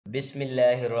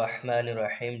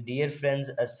Bismillahirrahmanirrahim. Dear friends,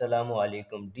 Assalamu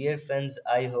alaikum. Dear friends,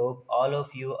 I hope all of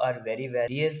you are very well.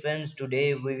 Dear friends,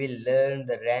 today we will learn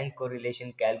the rank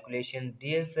correlation calculation.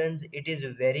 Dear friends, it is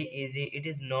very easy. It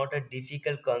is not a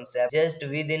difficult concept. Just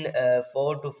within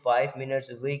 4 to 5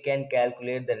 minutes, we can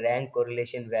calculate the rank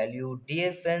correlation value.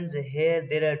 Dear friends, here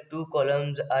there are two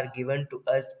columns are given to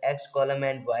us, X column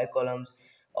and Y columns.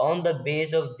 On the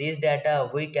base of this data,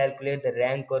 we calculate the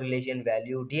rank correlation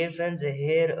value. Dear friends,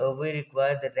 here we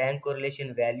require the rank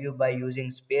correlation value by using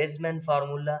Spearman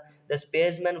formula. The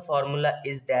Spearman formula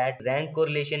is that rank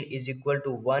correlation is equal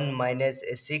to 1 minus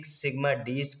 6 sigma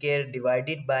d square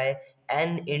divided by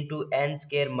n into n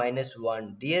square minus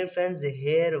 1. Dear friends,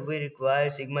 here we require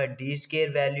sigma d square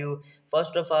value.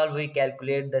 First of all, we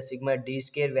calculate the sigma d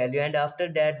square value, and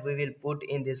after that we will put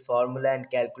in this formula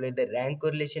and calculate the rank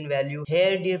correlation value.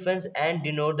 Here dear friends, and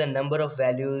denote the number of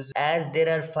values, as there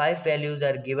are 5 values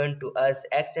are given to us,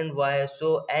 x and y,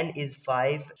 so n is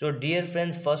 5. So dear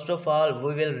friends, first of all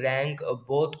we will rank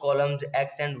both columns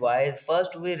x and y.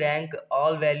 First we rank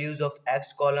all values of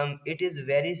x column. It is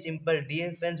very simple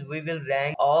dear friends. We will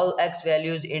rank all x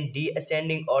values in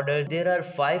descending order. There are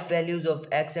 5 values of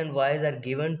x and y's are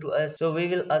given to us, so we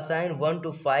will assign 1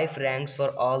 to 5 ranks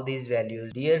for all these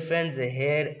values. Dear friends,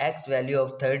 here x value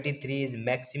of 33 is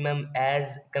maximum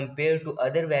as compared to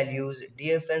other values.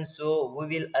 Dear friends, so we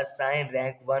will assign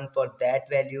rank 1 for that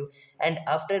value, and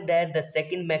after that the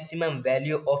second maximum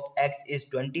value of x is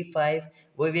 25.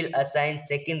 We will assign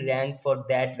second rank for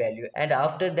that value, and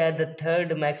after that the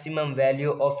third maximum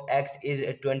value of x is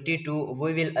 22.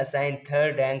 We will assign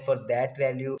third rank for that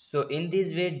value. So in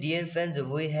this way dear friends,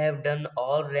 we have done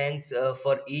all ranks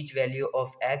for each value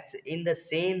of x. In the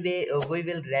same way we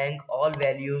will rank all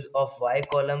values of y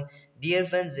column. Dear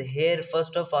friends, here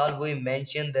first of all we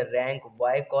mention the rank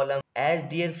y column, as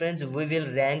dear friends we will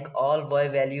rank all y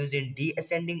values in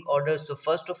descending order. So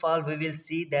first of all we will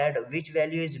see that which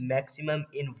value is maximum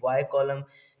in y column.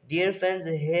 Dear friends,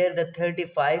 here the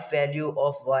 35 value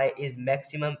of y is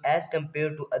maximum as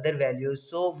compared to other values,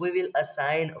 so we will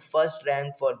assign first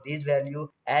rank for this value.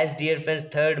 As dear friends,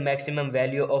 third maximum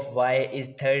value of y is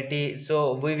 30,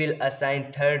 so we will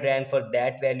assign third rank for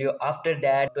that value. After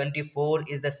that 24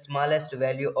 is the smallest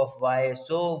value of y,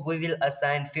 so we will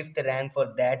assign fifth rank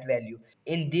for that value.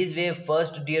 In this way,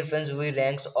 first dear friends, we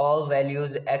ranks all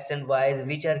values x and y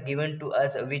which are given to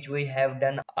us, which we have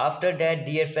done. After that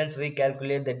dear friends, we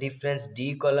calculate the difference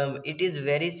d column. It is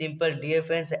very simple dear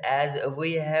friends, as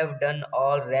we have done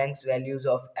all ranks values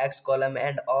of x column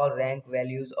and all rank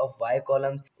values of y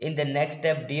columns. In the next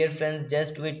step dear friends,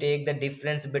 just we take the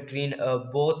difference between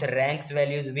both ranks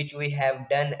values which we have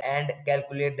done and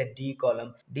calculate the d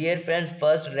column. Dear friends,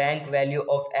 first rank value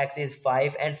of x is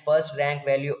 5 and first rank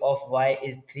value of y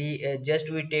is 3.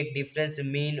 Just we take difference,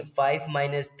 mean 5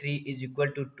 minus 3 is equal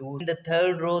to 2. In the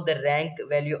third row the rank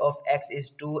value of x is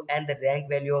 2 and the rank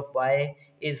value of y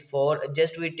is 4.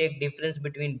 Just we take difference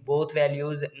between both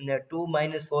values, 2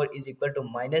 minus 4 is equal to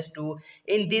minus 2.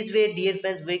 In this way dear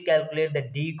friends, we calculate the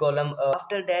d column.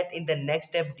 After that in the next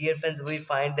step dear friends, we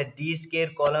find the d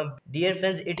square column. Dear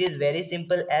friends, it is very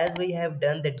simple, as we have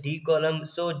done the d column,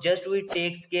 so just we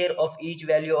take square of each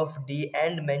value of d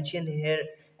and mention here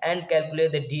and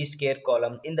calculate the d square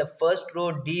column. In the first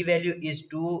row d value is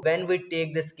 2. When we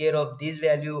take the square of this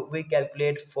value, we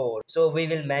calculate 4, so we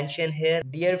will mention here.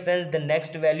 Dear friends, the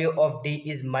next value of d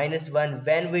is minus 1.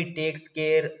 When we take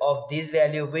square of this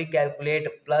value, we calculate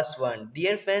plus 1.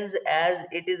 Dear friends, as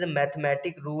it is a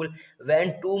mathematic rule,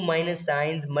 when two minus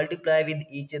signs multiply with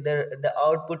each other, the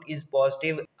output is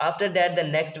positive. After that the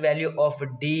next value of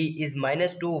d is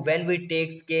minus 2. When we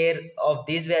take square of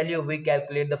this value, we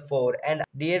calculate the 4. And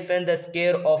dear friend, the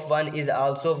square of 1 is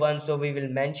also 1, so we will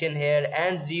mention here,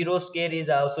 and 0 square is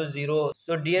also 0.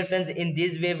 So dear friends, in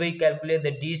this way we calculate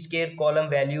the d square column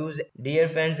values. Dear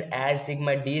friends, as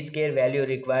sigma d square value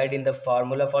required in the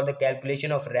formula for the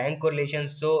calculation of rank correlation,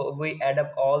 so we add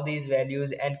up all these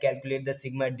values and calculate the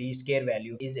sigma d square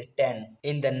value is 10.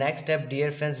 In the next step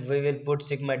dear friends, we will put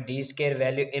sigma d square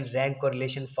value in rank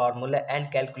correlation formula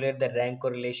and calculate the rank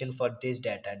correlation for this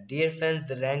data. Dear friends,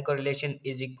 the rank correlation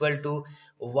is equal to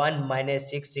 1 minus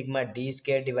 6 sigma d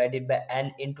square divided by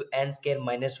n into n square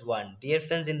minus 1. Dear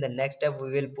friends, in the next step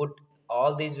we will put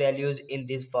all these values in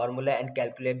this formula and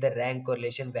calculate the rank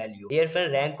correlation value. Dear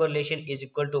friend, rank correlation is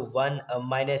equal to 1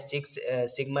 minus 6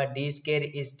 sigma d square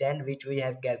is 10, which we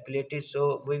have calculated,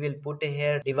 so we will put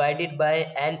here divided by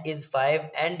n is 5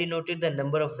 and denoted the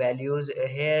number of values.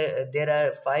 Here there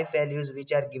are 5 values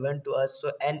which are given to us,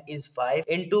 so n is 5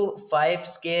 into 5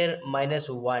 square minus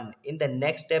 1. In the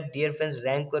next step dear friends,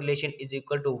 rank correlation is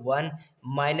equal to 1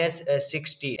 minus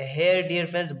 60. Here dear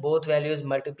friends, both values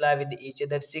multiply with each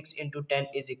other. 6 into 10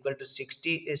 is equal to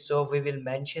 60, so we will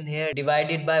mention here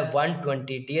divided by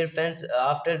 120. Dear friends,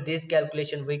 after this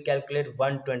calculation we calculate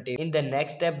 120. In the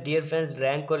next step dear friends,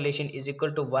 rank correlation is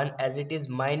equal to 1 as it is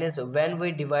minus. When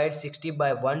we divide 60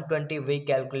 by 120 we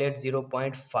calculate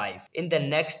 0.5. In the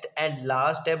next and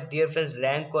last step dear friends,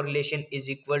 rank correlation is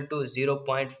equal to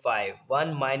 0.5.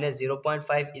 1 minus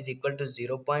 0.5 is equal to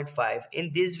 0.5.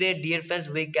 In this way dear friends,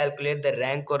 we calculate the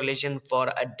rank correlation for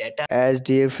a data. As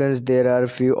dear friends, there are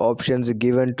few options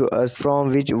given to us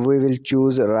from which we will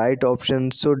choose right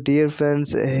option. So dear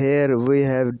friends, here we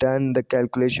have done the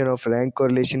calculation of rank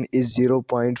correlation is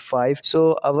 0.5.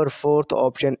 So our fourth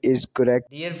option is correct.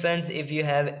 Dear friends, if you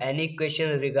have any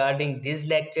question regarding this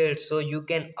lecture, so you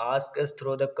can ask us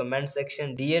through the comment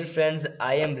section. Dear friends,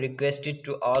 I am requested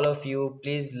to all of you,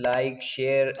 please like,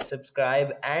 share, subscribe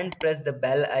and press the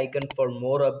bell icon for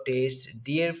more updates.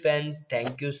 Dear friends,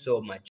 thank you so much.